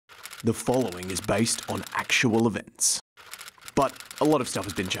The following is based on actual events. But a lot of stuff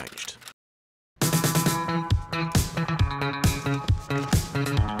has been changed.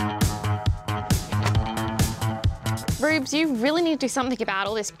 Rubes, you really need to do something about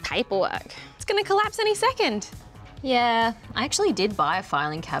all this paperwork. It's going to collapse any second. Yeah, I actually did buy a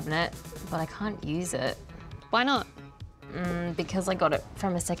filing cabinet, but I can't use it. Why not? Because I got it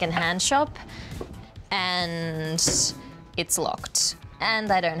from a second-hand shop and it's locked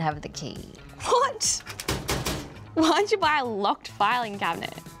and I don't have the key. What? Why'd you buy a locked filing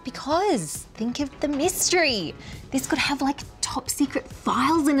cabinet? Because think of the mystery. This could have like top secret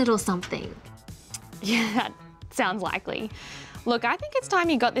files in it or something. Yeah, that sounds likely. Look, I think it's time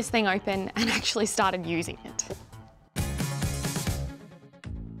you got this thing open and actually started using it.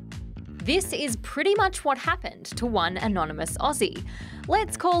 This is pretty much what happened to one anonymous Aussie.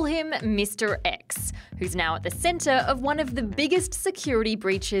 Let's call him Mr. X, who's now at the centre of one of the biggest security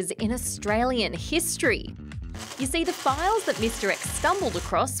breaches in Australian history. You see, the files that Mr. X stumbled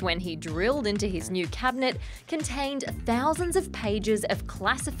across when he drilled into his new cabinet contained thousands of pages of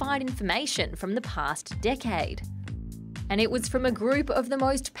classified information from the past decade. And it was from a group of the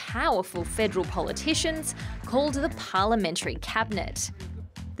most powerful federal politicians called the Parliamentary Cabinet.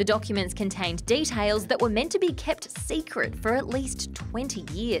 The documents contained details that were meant to be kept secret for at least 20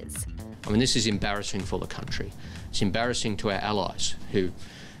 years. I mean, this is embarrassing for the country. It's embarrassing to our allies who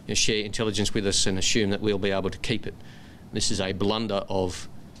share intelligence with us and assume that we'll be able to keep it. This is a blunder of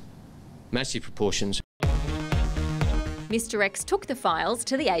massive proportions. Mr. X took the files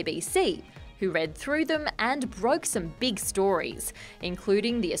to the ABC, who read through them and broke some big stories,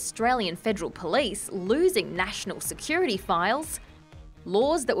 including the Australian Federal Police losing national security files,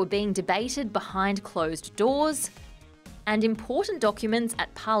 laws that were being debated behind closed doors, and important documents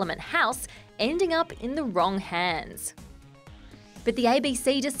at Parliament House ending up in the wrong hands. But the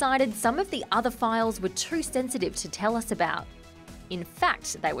ABC decided some of the other files were too sensitive to tell us about. In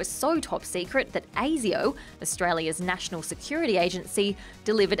fact, they were so top secret that ASIO, Australia's national security agency,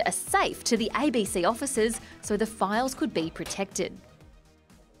 delivered a safe to the ABC offices so the files could be protected.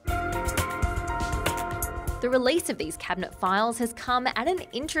 The release of these cabinet files has come at an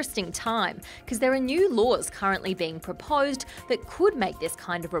interesting time because there are new laws currently being proposed that could make this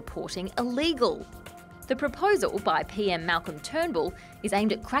kind of reporting illegal. The proposal by PM Malcolm Turnbull is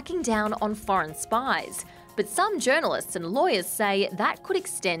aimed at cracking down on foreign spies, but some journalists and lawyers say that could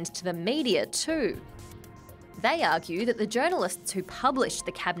extend to the media too. They argue that the journalists who published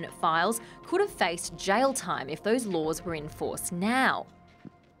the cabinet files could have faced jail time if those laws were in force now.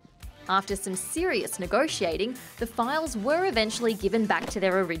 After some serious negotiating, the files were eventually given back to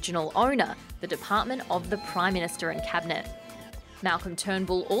their original owner, the Department of the Prime Minister and Cabinet. Malcolm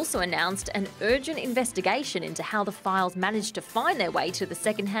Turnbull also announced an urgent investigation into how the files managed to find their way to the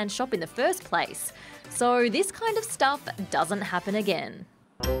second-hand shop in the first place. So this kind of stuff doesn't happen again.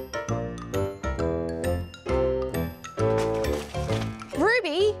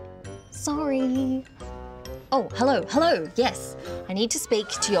 Ruby! Sorry. Oh, hello, yes. I need to speak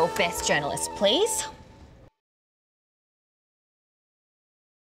to your best journalist, please.